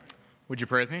Would you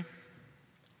pray with me?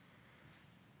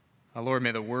 Lord,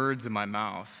 may the words of my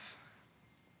mouth,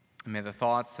 and may the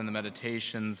thoughts and the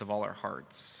meditations of all our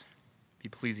hearts be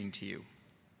pleasing to you,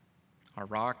 our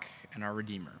rock and our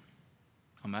redeemer.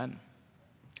 Amen.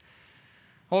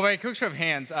 Well, by a quick show of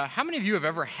hands, how many of you have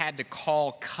ever had to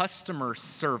call customer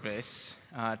service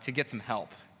to get some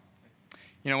help?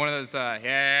 You know, one of those,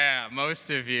 most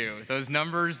of you, those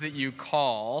numbers that you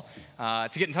call to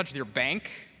get in touch with your bank,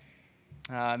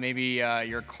 maybe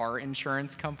your car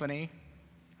insurance company,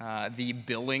 the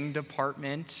billing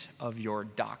department of your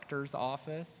doctor's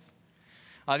office.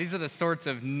 These are the sorts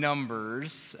of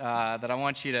numbers that I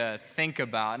want you to think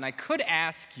about. And I could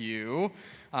ask you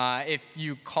if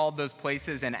you called those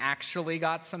places and actually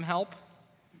got some help.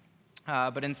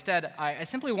 But instead, I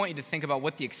simply want you to think about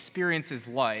what the experience is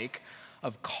like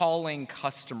of calling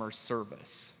customer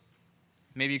service.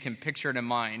 Maybe you can picture it in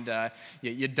mind.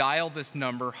 You dial this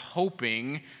number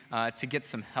hoping to get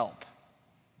some help.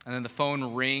 And then the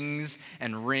phone rings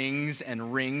and rings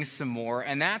and rings some more.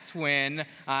 And that's when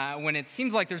it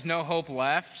seems like there's no hope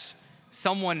left,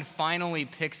 someone finally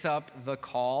picks up the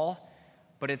call,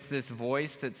 but it's this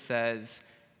voice that says,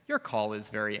 "Your call is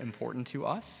very important to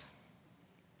us."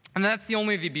 And that's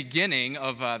only the beginning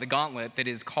of the gauntlet that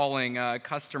is calling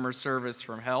customer service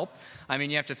for help. I mean,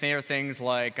 you have to think of things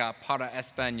like para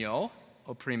español,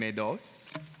 oprime dos.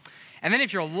 And then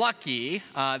if you're lucky,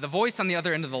 the voice on the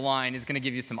other end of the line is going to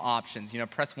give you some options. You know,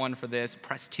 press 1 for this,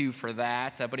 press 2 for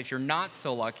that. But if you're not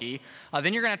so lucky,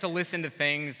 then you're going to have to listen to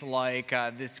things like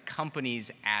this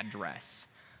company's address,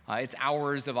 its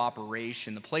hours of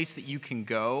operation, the place that you can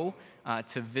go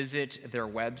to visit their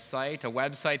website, a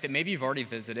website that maybe you've already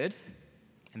visited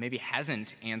and maybe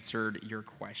hasn't answered your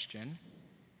question.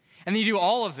 And then you do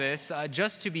all of this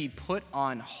just to be put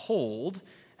on hold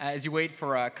as you wait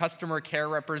for a customer care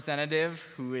representative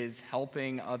who is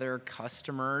helping other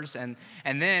customers. And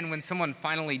then when someone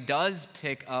finally does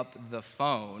pick up the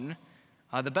phone,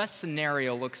 the best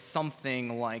scenario looks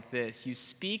something like this. You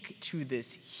speak to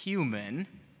this human,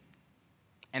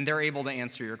 and they're able to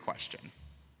answer your question.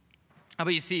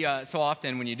 But you see, so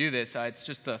often when you do this, it's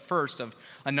just the first of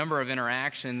a number of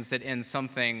interactions that end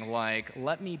something like,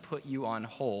 "Let me put you on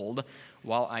hold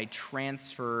while I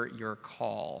transfer your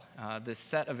call." This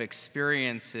set of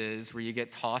experiences where you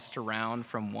get tossed around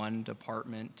from one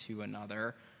department to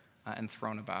another and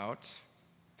thrown about.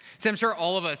 See, I'm sure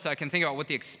all of us can think about what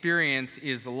the experience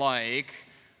is like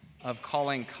of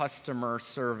calling customer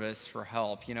service for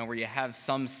help, you know, where you have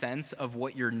some sense of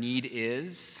what your need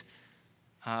is,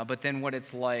 but then what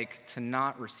it's like to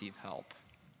not receive help.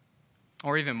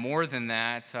 Or even more than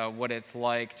that, what it's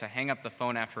like to hang up the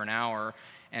phone after an hour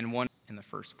and one in the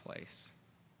first place.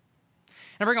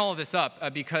 And I bring all of this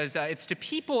up because it's to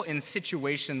people in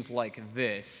situations like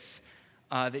this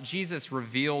that Jesus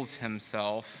reveals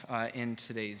himself in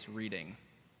today's reading.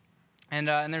 And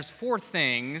there's 4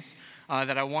 things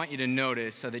that I want you to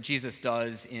notice that Jesus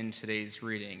does in today's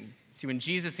reading. See, when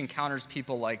Jesus encounters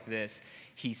people like this,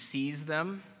 he sees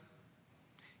them,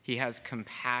 he has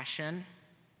compassion,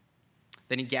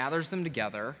 then he gathers them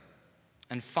together,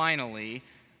 and finally,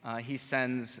 he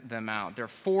sends them out. There are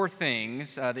 4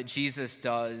 things that Jesus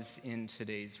does in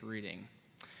today's reading.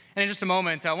 And in just a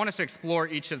moment, I want us to explore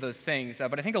each of those things,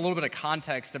 but I think a little bit of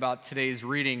context about today's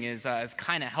reading is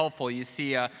kind of helpful. You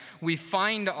see, we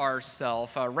find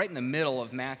ourselves right in the middle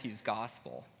of Matthew's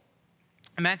gospel.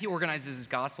 And Matthew organizes his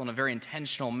gospel in a very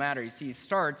intentional manner. You see, he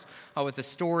starts with the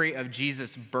story of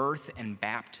Jesus' birth and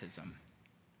baptism.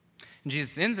 And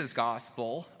Jesus ends his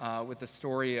gospel with the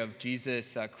story of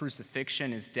Jesus'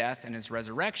 crucifixion, his death, and his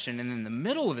resurrection. And in the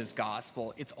middle of his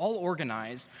gospel, it's all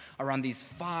organized around these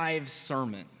 5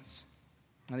 sermons.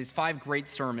 Now, these 5 great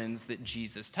sermons that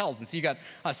Jesus tells. And so you got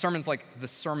sermons like the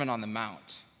Sermon on the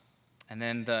Mount, and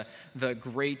then the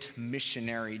Great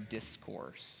Missionary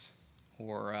Discourse,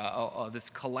 or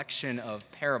this collection of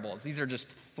parables. These are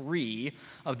just 3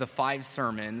 of the 5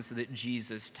 sermons that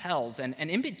Jesus tells. And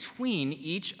in between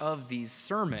each of these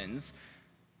sermons,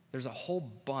 there's a whole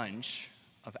bunch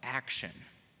of action.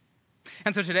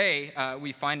 And so today,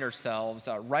 we find ourselves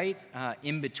right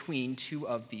in between 2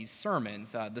 of these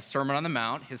sermons, the Sermon on the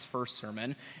Mount, his first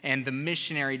sermon, and the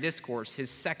Missionary Discourse, his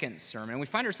second sermon. And we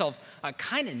find ourselves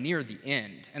kind of near the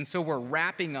end. And so we're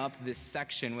wrapping up this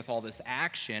section with all this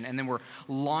action, and then we're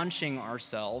launching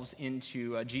ourselves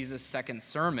into Jesus' second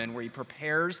sermon, where he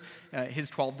prepares his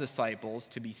 12 disciples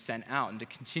to be sent out and to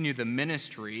continue the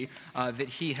ministry that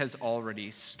he has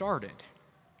already started.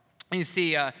 And you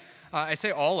see, I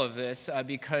say all of this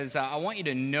because I want you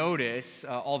to notice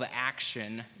all the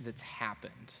action that's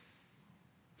happened.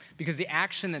 Because the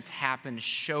action that's happened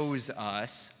shows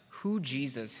us who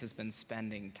Jesus has been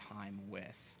spending time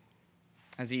with.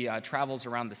 As he travels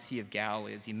around the Sea of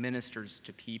Galilee, as he ministers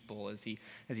to people, as he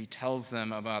tells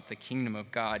them about the kingdom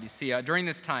of God. You see, during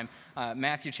this time,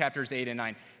 Matthew chapters 8 and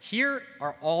 9, here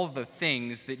are all the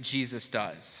things that Jesus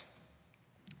does.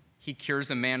 He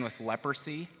cures a man with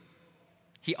leprosy.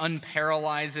 He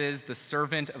unparalyzes the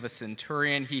servant of a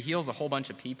centurion. He heals a whole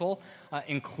bunch of people,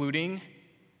 including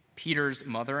Peter's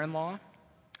mother-in-law.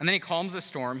 And then he calms a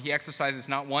storm. He exorcises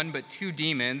not one, but two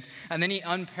demons. And then he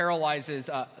unparalyzes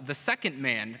the second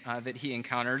man that he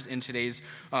encounters in today's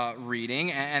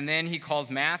reading. And then he calls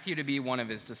Matthew to be one of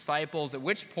his disciples, at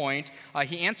which point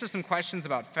he answers some questions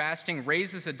about fasting,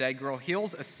 raises a dead girl,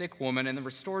 heals a sick woman, and then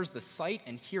restores the sight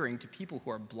and hearing to people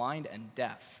who are blind and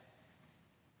deaf.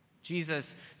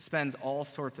 Jesus spends all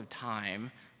sorts of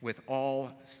time with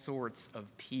all sorts of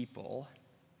people,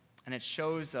 and it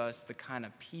shows us the kind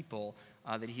of people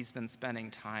that he's been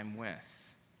spending time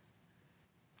with.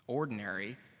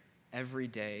 Ordinary,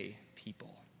 everyday people.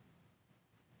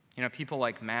 You know, people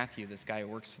like Matthew, this guy who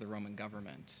works for the Roman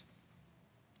government,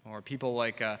 or people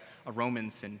like a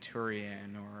Roman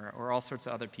centurion, or all sorts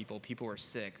of other people who are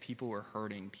sick, people who are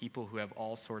hurting, people who have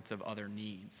all sorts of other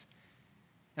needs.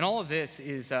 And all of this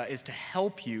is to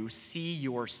help you see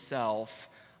yourself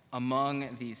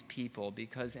among these people,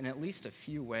 because in at least a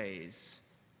few ways,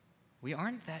 we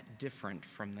aren't that different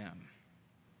from them.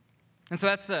 And so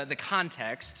that's the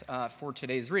context for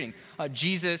today's reading.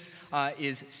 Jesus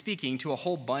is speaking to a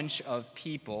whole bunch of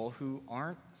people who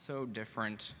aren't so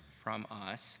different from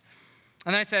us.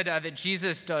 And then I said that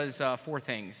Jesus does four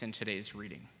things in today's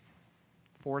reading.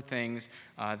 Four things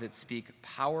that speak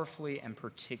powerfully and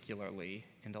particularly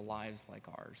into lives like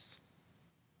ours.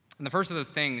 And the first of those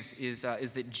things is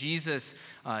that Jesus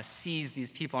sees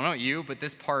these people. I don't know about you, but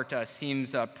this part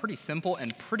seems pretty simple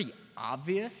and pretty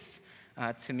obvious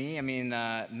to me. I mean,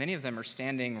 many of them are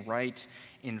standing right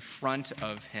in front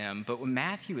of him. But what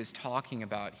Matthew is talking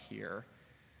about here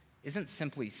isn't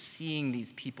simply seeing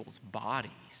these people's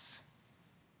bodies.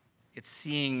 It's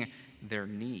seeing their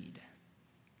need.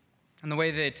 And the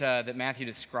way that Matthew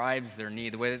describes their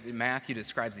need, the way that Matthew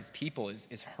describes these people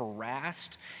is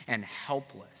harassed and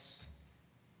helpless.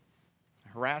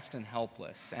 Harassed and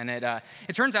helpless. And it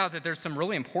turns out that there's some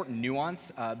really important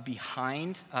nuance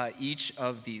behind each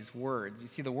of these words. You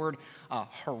see, the word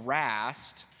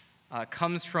harassed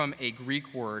comes from a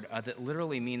Greek word that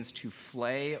literally means to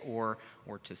flay or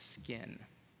to skin.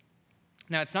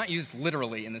 Now, it's not used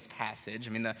literally in this passage.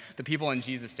 I mean, the people in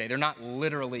Jesus' day, they're not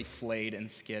literally flayed and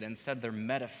skinned. Instead, they're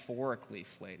metaphorically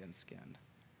flayed and skinned.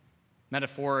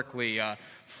 Metaphorically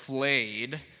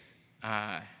flayed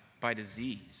by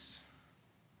disease.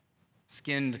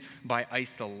 Skinned by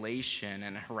isolation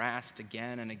and harassed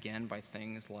again and again by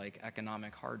things like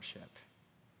economic hardship.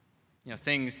 You know,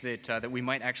 things that we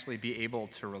might actually be able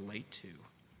to relate to.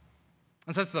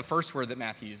 And so that's the first word that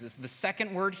Matthew uses. The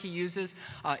second word he uses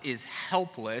is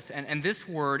helpless. And this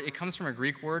word, it comes from a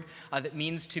Greek word that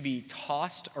means to be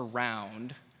tossed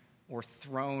around or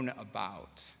thrown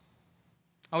about,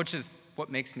 which is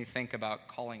what makes me think about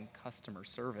calling customer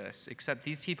service, except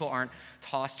these people aren't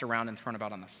tossed around and thrown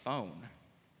about on the phone.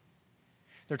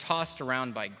 They're tossed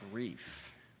around by grief.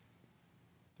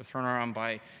 They're thrown around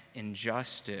by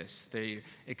injustice. They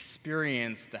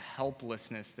experience the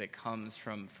helplessness that comes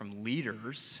from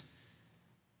leaders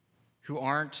who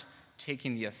aren't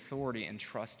taking the authority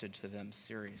entrusted to them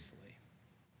seriously.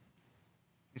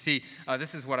 You see,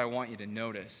 this is what I want you to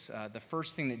notice. The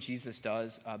first thing that Jesus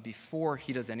does before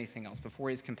he does anything else, before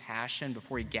he has compassion,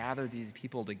 before he gathers these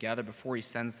people together, before he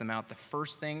sends them out, the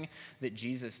first thing that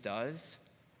Jesus does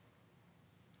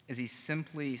is he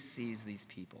simply sees these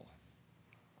people.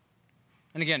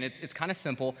 And again, it's kind of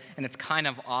simple and it's kind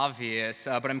of obvious,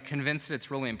 but I'm convinced that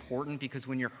it's really important because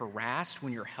when you're harassed,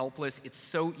 when you're helpless, it's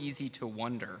so easy to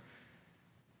wonder,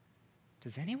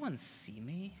 does anyone see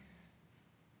me?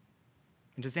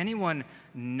 And does anyone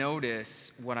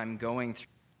notice what I'm going through?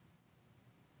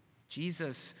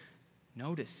 Jesus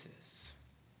notices.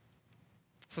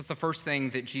 So that's the first thing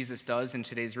that Jesus does in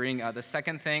today's reading. The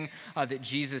second thing that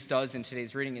Jesus does in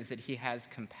today's reading is that he has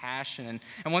compassion.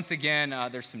 And once again,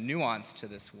 there's some nuance to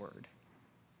this word.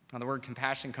 Now, the word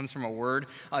compassion comes from a word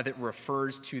that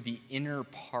refers to the inner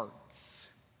parts.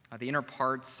 The inner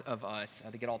parts of us.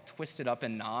 They get all twisted up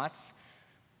in knots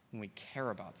when we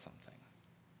care about something.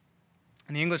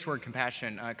 And the English word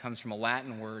compassion comes from a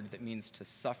Latin word that means to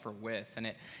suffer with. And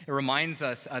it reminds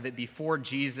us that before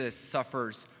Jesus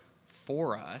suffers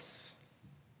for us,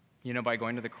 you know, by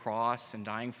going to the cross and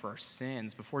dying for our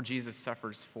sins, before Jesus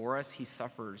suffers for us, he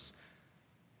suffers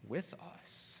with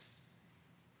us.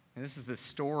 And this is the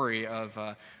story of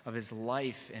his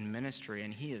life and ministry,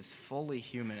 and he is fully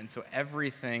human. And so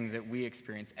everything that we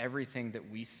experience, everything that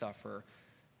we suffer,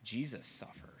 Jesus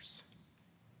suffers.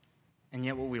 And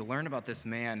yet what we learn about this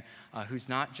man who's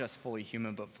not just fully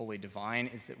human but fully divine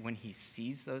is that when he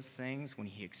sees those things, when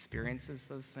he experiences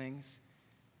those things,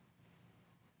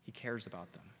 he cares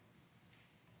about them.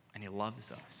 And he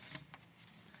loves us.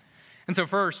 And so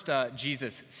first,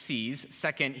 Jesus sees.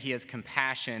 Second, he has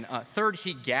compassion. Third,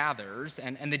 he gathers.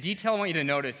 And the detail I want you to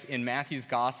notice in Matthew's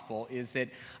gospel is that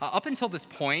up until this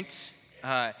point,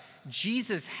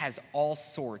 Jesus has all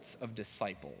sorts of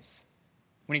disciples.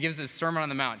 When he gives his Sermon on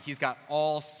the Mount, he's got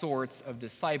all sorts of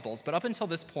disciples. But up until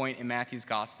this point in Matthew's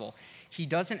gospel, he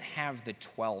doesn't have the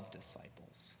 12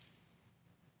 disciples.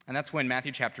 And that's when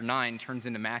Matthew chapter 9 turns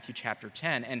into Matthew chapter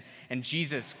 10, and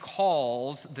Jesus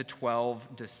calls the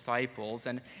 12 disciples.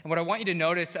 And what I want you to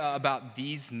notice about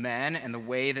these men and the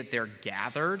way that they're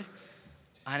gathered,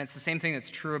 and it's the same thing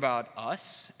that's true about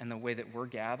us and the way that we're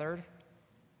gathered,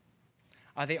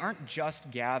 they aren't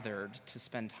just gathered to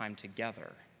spend time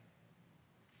together.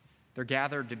 They're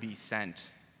gathered to be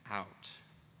sent out.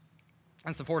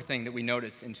 That's the fourth thing that we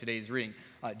notice in today's reading.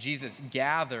 Jesus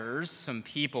gathers some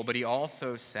people, but he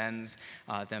also sends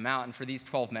them out. And for these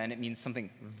 12 men, it means something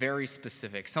very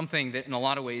specific, something that in a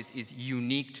lot of ways is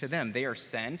unique to them. They are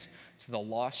sent to the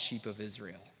lost sheep of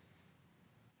Israel.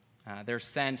 They're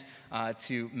sent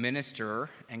to minister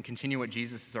and continue what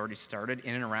Jesus has already started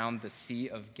in and around the Sea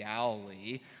of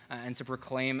Galilee and to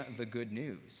proclaim the good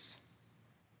news.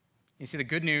 You see, the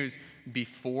good news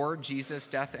before Jesus'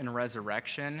 death and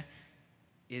resurrection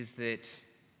is that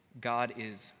God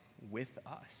is with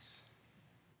us.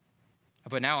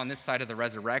 But now on this side of the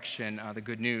resurrection, the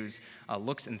good news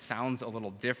looks and sounds a little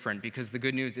different, because the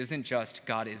good news isn't just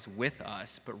God is with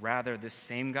us, but rather this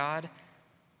same God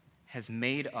has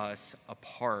made us a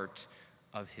part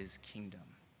of his kingdom.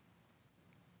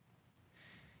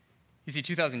 You see,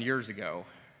 2,000 years ago,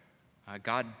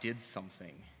 God did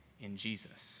something in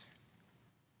Jesus.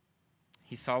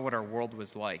 He saw what our world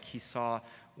was like. He saw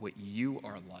what you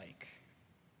are like.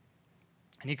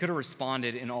 And he could have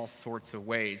responded in all sorts of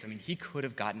ways. I mean, he could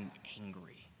have gotten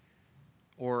angry,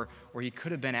 or he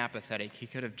could have been apathetic. He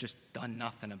could have just done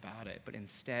nothing about it. But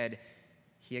instead,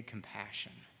 he had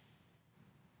compassion.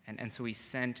 And so he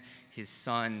sent his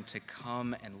son to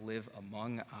come and live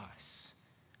among us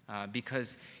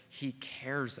because he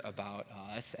cares about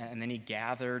us. And then he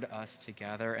gathered us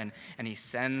together, and he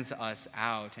sends us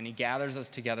out. And he gathers us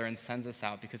together and sends us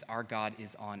out because our God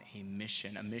is on a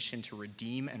mission to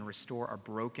redeem and restore our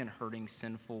broken, hurting,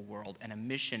 sinful world, and a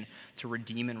mission to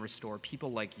redeem and restore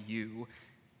people like you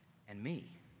and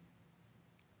me.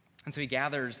 And so he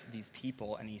gathers these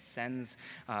people and he sends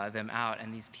them out,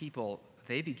 and these people,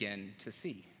 they begin to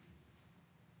see.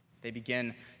 They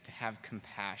begin to have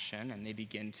compassion, and they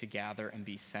begin to gather and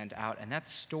be sent out. And that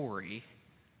story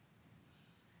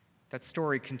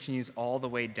continues all the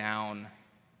way down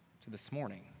to this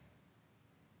morning,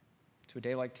 to a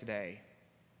day like today,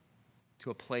 to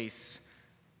a place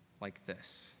like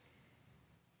this.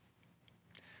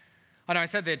 I know I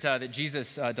said that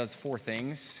Jesus does four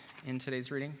things in today's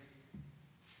reading.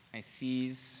 He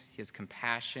sees, he has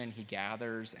compassion, he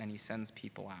gathers, and he sends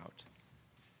people out.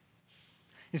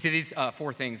 You see, these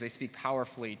four things, they speak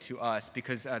powerfully to us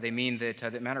because they mean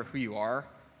that no matter who you are,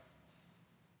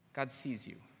 God sees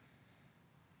you.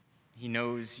 He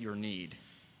knows your need.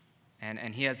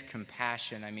 And he has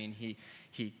compassion. I mean,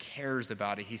 he cares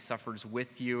about it. He suffers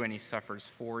with you, and he suffers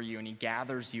for you, and he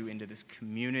gathers you into this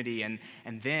community, and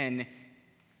then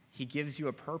he gives you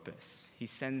a purpose. He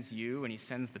sends you and he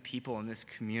sends the people in this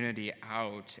community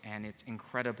out, and it's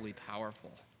incredibly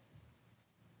powerful.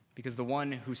 Because the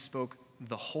one who spoke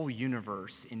the whole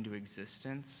universe into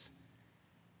existence,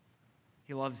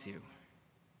 he loves you,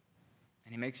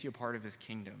 and he makes you a part of his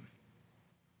kingdom.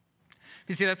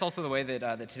 You see, that's also the way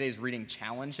that today's reading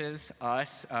challenges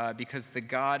us, because the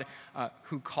God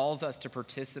who calls us to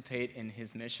participate in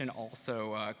his mission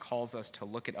also calls us to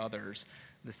look at others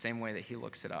the same way that he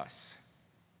looks at us.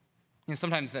 You know,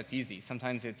 sometimes that's easy.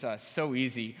 Sometimes it's so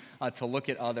easy to look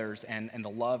at others and the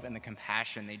love and the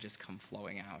compassion, they just come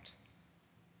flowing out.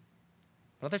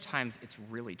 But other times it's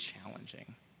really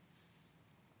challenging.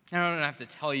 And I don't have to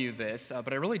tell you this,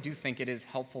 but I really do think it is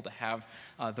helpful to have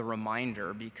the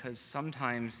reminder, because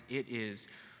sometimes it is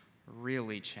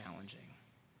really challenging.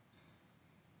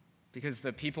 Because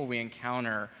the people we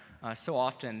encounter, so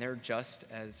often they're just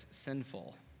as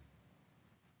sinful.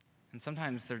 And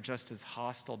sometimes they're just as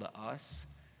hostile to us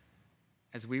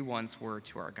as we once were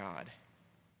to our God.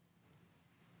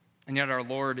 And yet our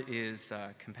Lord is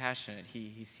compassionate.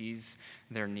 He sees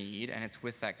their need, and it's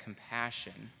with that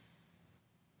compassion,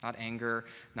 not anger,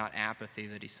 not apathy,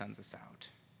 that he sends us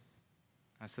out,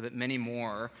 so that many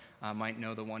more might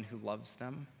know the one who loves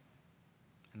them,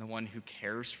 and the one who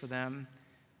cares for them,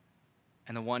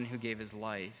 and the one who gave his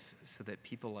life so that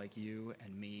people like you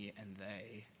and me and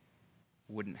they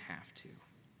wouldn't have to.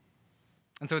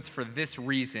 And so it's for this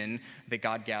reason that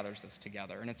God gathers us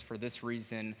together, and it's for this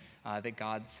reason that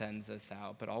God sends us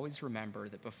out. But always remember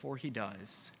that before he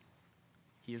does,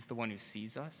 he is the one who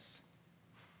sees us,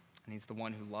 and he's the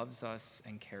one who loves us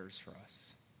and cares for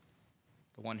us,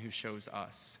 the one who shows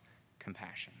us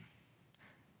compassion.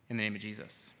 In the name of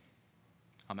Jesus,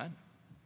 amen.